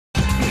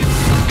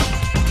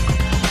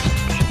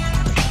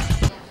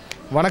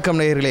வணக்கம்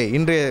நேயர்களே,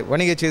 இன்று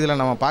வணிக செய்தியில்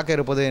நம்ம பார்க்க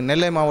இருப்பது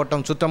நெல்லை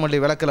மாவட்டம் சுத்தமல்லி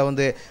விளக்கில்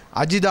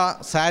Ajitha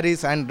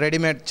saris and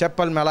readymade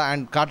chappal mela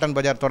and cotton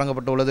பஜார்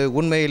தொடங்கப்பட்டுள்ளது.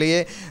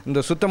 உண்மையிலேயே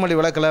இந்த சுத்தமல்லி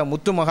விளக்கில்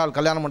முத்து மஹால்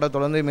கல்யாண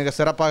மண்டபத்தில் மிக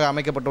சிறப்பாக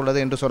அமைக்கப்பட்டுள்ளது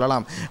என்று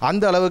சொல்லலாம்.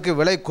 அந்த அளவுக்கு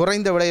விலை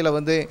குறைந்த விலையில்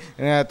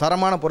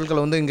தரமான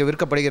பொருட்கள் இங்கே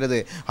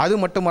விற்கப்படுகிறது. அது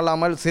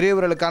மட்டுமல்லாமல்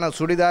சிறியவர்களுக்கான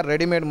சுடிதார்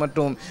ரெடிமேட்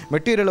மற்றும்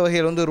மெட்டீரியல்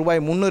வகைகள்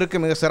ரூபாய்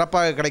 300க்கு மிக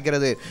சிறப்பாக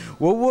கிடைக்கிறது.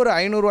 ஒவ்வொரு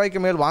 500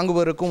 ரூபாய்க்கு மேல்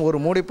வாங்குவதற்கும் ஒரு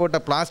மூடி போட்ட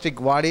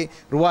பிளாஸ்டிக் வாடி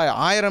ரூபாய்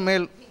 1000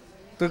 மேல்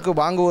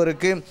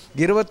வாங்குவோருக்கு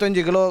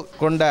 25 கிலோ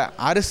கொண்ட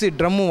அரிசி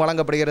ட்ரம்மும்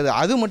வழங்கப்படுகிறது.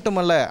 அது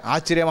மட்டுமல்ல,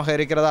 ஆச்சரியமாக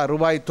இருக்கிறதா,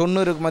 ரூபாய்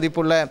 90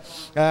 மதிப்புள்ள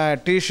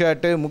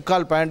டிஷர்ட்டு,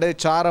 முக்கால் பேண்ட்டு,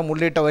 சாரம்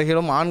உள்ளிட்ட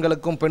வகைகளும்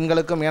ஆண்களுக்கும்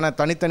பெண்களுக்கும் என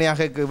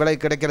தனித்தனியாக விலை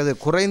கிடைக்கிறது.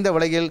 குறைந்த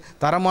விலையில்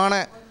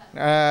தரமான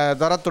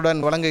தரத்துடன்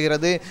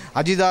வழங்குகிறது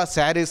அஜிதா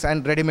சாரீஸ்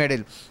அண்ட்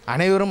ரெடிமேடில்.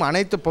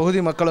 அனைத்து பகுதி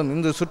மக்களும்,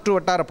 இந்த சுற்று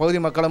வட்டார பகுதி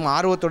மக்களும்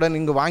ஆர்வத்துடன்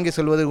இங்கு வாங்கி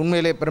செல்வது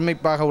உண்மையிலே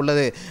பெருமைப்பாக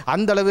உள்ளது.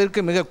 அந்த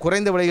அளவிற்கு மிக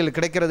குறைந்த விலையில்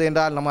கிடைக்கிறது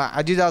என்றால் நம்ம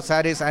அஜிதா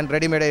சாரீஸ் அண்ட்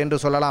ரெடிமேட் என்று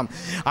சொல்லலாம்.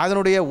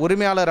 அதனுடைய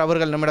உரிமையாளர்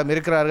அவர்கள் நம்மிடம்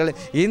இருக்கிறார்கள்.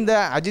 இந்த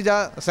அஜிதா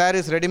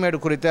சாரீஸ் ரெடிமேட்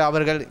குறித்து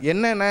அவர்கள்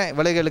என்னென்ன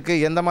விலைகளுக்கு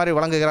எந்த மாதிரி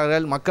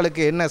வழங்குகிறார்கள்,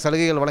 மக்களுக்கு என்ன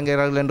சலுகைகள்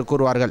வழங்குகிறார்கள் என்று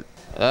கூறுவார்கள்.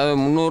 அதாவது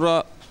 300 ரூபா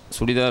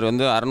சுடிதார்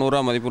 600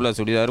 ரூபா மதிப்புள்ள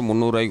சுடிதார்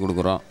 300 ரூபாய்க்கு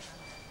கொடுக்குறோம்.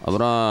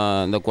 அப்புறம்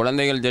இந்த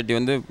குழந்தைகள் சட்டி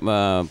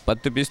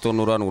 10 பீஸ்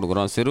 90 ரூபான்னு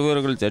கொடுக்குறோம்.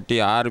 சிறுவர்கள் சட்டி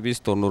 6 பீஸ்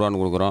 90 ரூபான்னு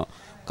கொடுக்குறோம்.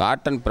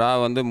 காட்டன் ப்ரா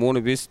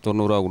 3 பீஸ்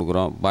 90 ரூபா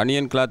கொடுக்குறோம்.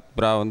 பனியன் கிளாத்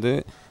ப்ரா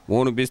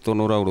 3 பீஸ்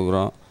 90 ரூபா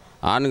கொடுக்குறோம்.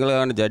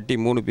 ஆண்களுக்கான சட்டி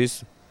 3 பீஸ்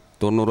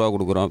 90 ரூபா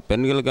கொடுக்குறோம்.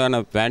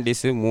 பெண்களுக்கான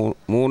பேண்டிஸு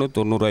 3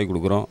 90 ரூபாய்க்கு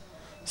கொடுக்குறோம்.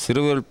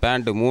 சிறுவர்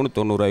பேண்ட்டு 3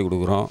 90 ரூபாய்க்கு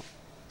கொடுக்குறோம்.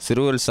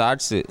 சிறுவர்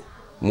ஷார்ட்ஸு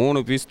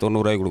 3 பீஸ்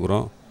 90 ரூபாய்க்கு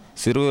கொடுக்குறோம்.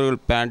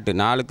 சிறுவர்கள் பேண்ட்டு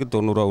 4க்கு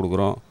 90 ரூபா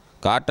கொடுக்குறோம்.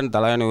 காட்டன்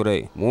தலையணை உரை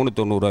 3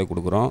 90 ரூபாய்க்கு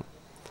கொடுக்குறோம்.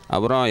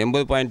 அப்புறம்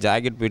 80 பாயிண்ட்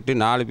ஜாக்கெட் பிட்டு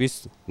 4 பீஸ்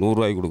 100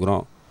 ரூபாய்க்கு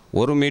கொடுக்குறோம்.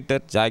 1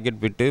 மீட்டர் ஜாக்கெட்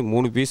பிட்டு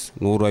 3 பீஸ்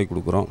 100 ரூபாய்க்கு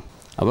கொடுக்குறோம்.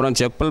 அப்புறம்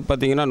செப்பல்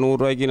பார்த்திங்கன்னா 100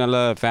 ரூபாய்க்கு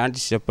நல்ல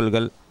ஃபேன்சி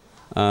செப்பல்கள்,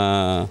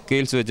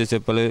 கீல்ஸ் வச்ச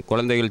செப்பல்,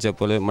 குழந்தைகள்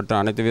செப்பல்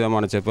மற்றும் அனைத்து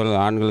விதமான செப்பல்,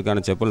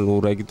 ஆண்களுக்கான செப்பல் 100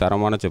 ரூபாய்க்கு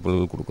தரமான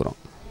செப்பல்கள் கொடுக்குறோம்.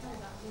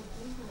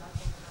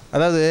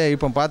 அதாவது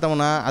இப்போ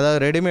பார்த்தோம்னா,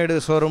 ரெடிமேடு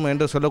ஷோரூம்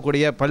என்று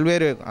சொல்லக்கூடிய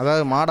பல்வேறு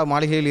மாட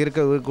மாளிகையில்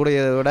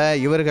இருக்கக்கூடியதை விட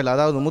இவர்கள்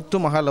முத்து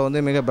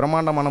மஹாலில் மிக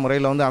பிரம்மாண்டமான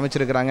முறையில்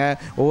அமைச்சிருக்கிறாங்க.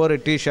 ஒவ்வொரு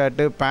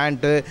டிஷர்ட்டு,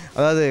 பேண்ட்டு,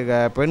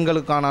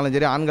 பெண்களுக்கானாலும்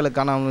சரி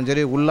ஆண்களுக்கானாலும்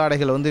சரி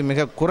உள்ளாடைகள்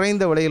மிக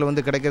குறைந்த விலையில்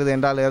கிடைக்கிறது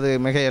என்றால் அது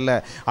மிக இல்லை.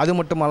 அது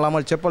மட்டும்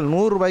அல்லாமல் செப்பல்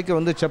 100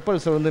 ரூபாய்க்கு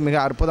செப்பல்ஸ் மிக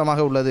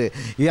அற்புதமாக உள்ளது.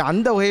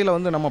 அந்த வகையில்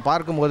நம்ம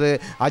பார்க்கும்போது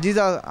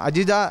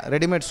அஜிதா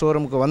ரெடிமேட்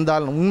ஷோரூமுக்கு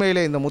வந்தால்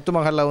உண்மையிலே இந்த முத்து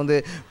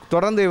மஹாலில்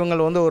தொடர்ந்து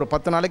இவங்க ஒரு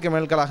 10 நாளைக்கு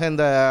மேல்களாக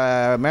இந்த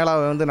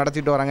மேளாவை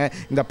நடத்திட்டு வராங்க.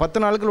 இந்த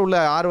 10 நாட்கள் உள்ள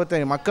ஆர்வத்தை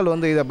மக்கள்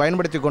இதை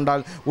பயன்படுத்தி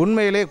கொண்டால்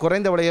உண்மையிலே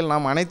குறைந்த விலையில்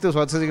நாம் அனைத்து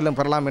வசதிகளும்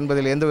பெறலாம்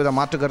என்பதில் எந்தவித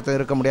மாற்று கருத்து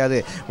இருக்க முடியாது.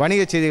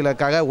 வணிக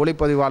செய்திகளுக்காக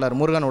ஒளிப்பதிவாளர்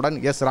முருகனுடன்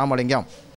எஸ் ராமலிங்கம்.